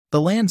The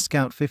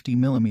Landscout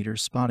 50mm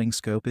spotting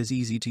scope is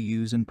easy to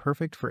use and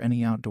perfect for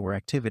any outdoor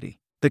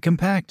activity. The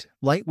compact,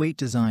 lightweight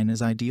design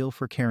is ideal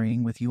for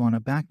carrying with you on a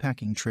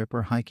backpacking trip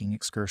or hiking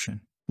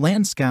excursion.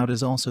 Landscout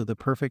is also the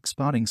perfect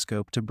spotting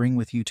scope to bring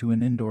with you to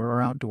an indoor or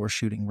outdoor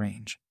shooting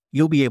range.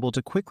 You'll be able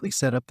to quickly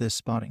set up this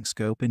spotting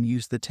scope and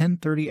use the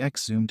 10-30x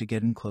zoom to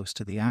get in close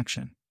to the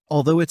action.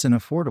 Although it's an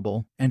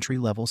affordable,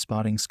 entry-level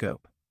spotting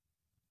scope,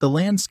 the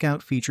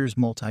Landscout features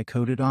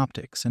multi-coated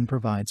optics and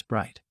provides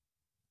bright,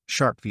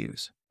 sharp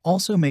views.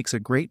 Also makes a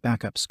great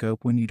backup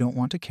scope when you don't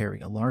want to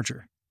carry a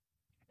larger,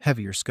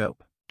 heavier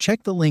scope.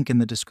 Check the link in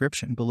the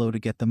description below to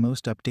get the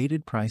most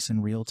updated price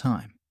in real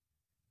time.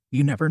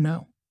 You never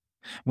know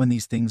when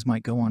these things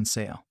might go on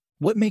sale.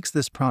 What makes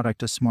this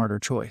product a smarter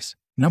choice?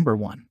 Number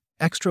 1.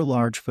 Extra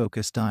large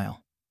focus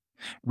dial.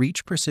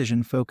 Reach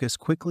precision focus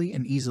quickly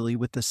and easily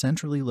with the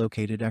centrally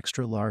located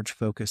extra large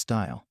focus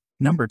dial.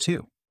 Number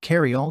 2.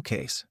 Carry-all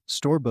case.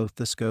 Store both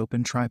the scope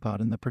and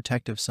tripod in the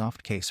protective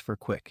soft case for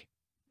quick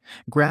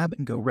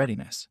grab-and-go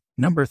readiness.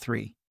 Number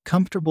 3.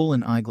 Comfortable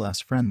and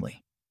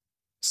eyeglass-friendly.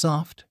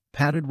 Soft,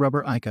 padded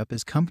rubber eye cup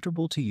is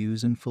comfortable to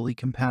use and fully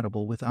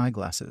compatible with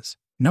eyeglasses.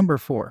 Number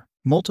 4.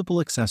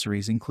 Multiple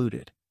accessories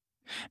included.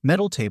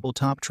 Metal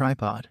tabletop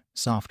tripod,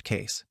 soft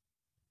case,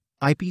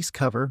 eyepiece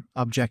cover,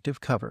 objective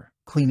cover,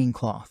 cleaning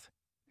cloth,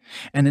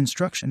 and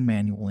instruction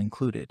manual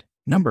included.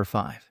 Number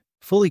 5.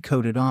 Fully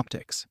coated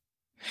optics.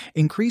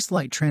 Increased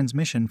light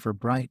transmission for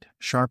bright,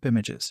 sharp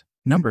images.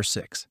 Number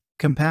 6.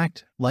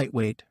 Compact,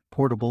 lightweight,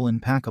 portable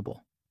and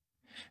packable,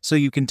 so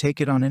you can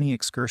take it on any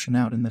excursion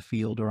out in the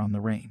field or on the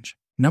range.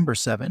 Number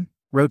 7.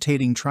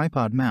 Rotating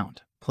tripod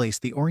mount. Place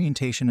the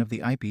orientation of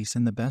the eyepiece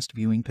in the best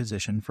viewing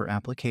position for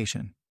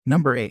application.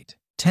 Number 8.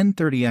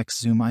 10-30x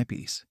zoom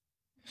eyepiece.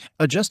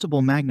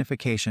 Adjustable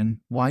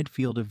magnification, wide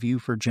field of view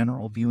for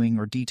general viewing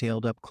or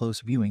detailed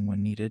up-close viewing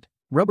when needed.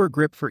 Rubber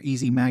grip for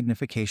easy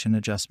magnification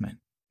adjustment.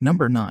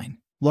 Number 9.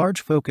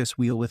 Large focus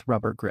wheel with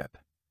rubber grip.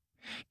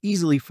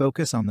 Easily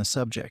focus on the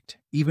subject,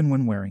 even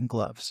when wearing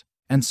gloves.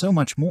 And so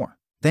much more.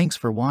 Thanks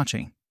for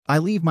watching. I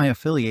leave my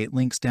affiliate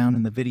links down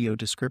in the video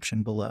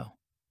description below.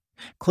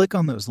 Click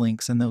on those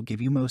links and they'll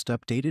give you most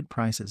updated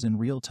prices in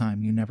real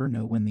time. You never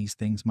know when these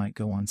things might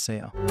go on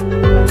sale.